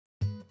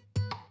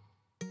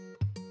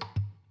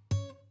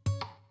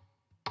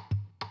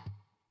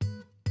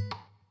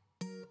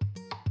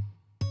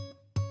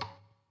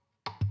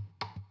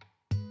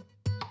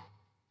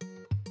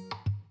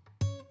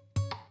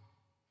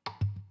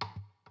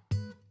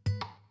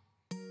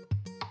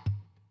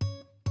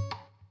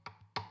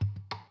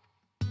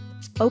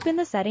Open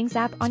the Settings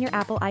app on your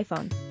Apple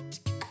iPhone.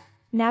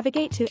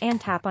 Navigate to and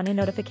tap on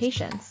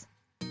Notifications.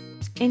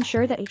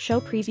 Ensure that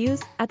Show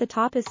Previews at the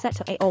top is set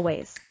to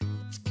Always.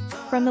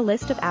 From the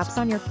list of apps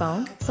on your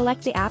phone,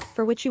 select the app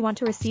for which you want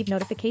to receive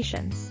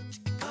notifications.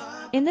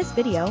 In this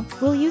video,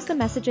 we'll use the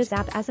Messages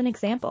app as an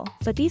example,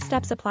 but these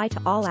steps apply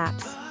to all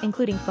apps,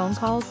 including phone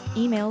calls,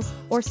 emails,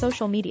 or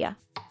social media.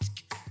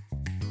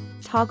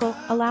 Toggle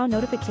Allow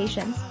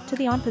Notifications to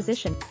the on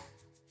position.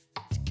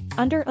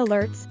 Under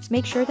Alerts,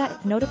 make sure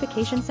that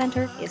Notification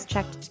Center is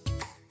checked.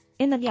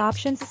 In the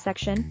Options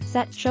section,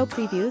 set Show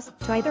Previews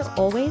to either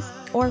Always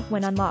or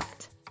When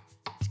Unlocked.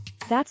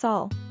 That's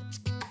all.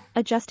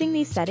 Adjusting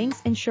these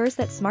settings ensures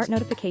that smart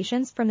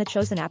notifications from the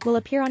chosen app will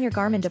appear on your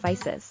Garmin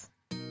devices.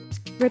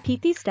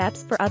 Repeat these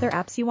steps for other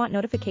apps you want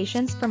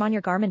notifications from on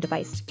your Garmin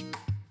device.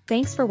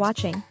 Thanks for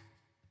watching.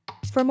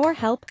 For more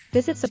help,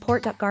 visit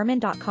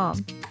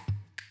support.garmin.com.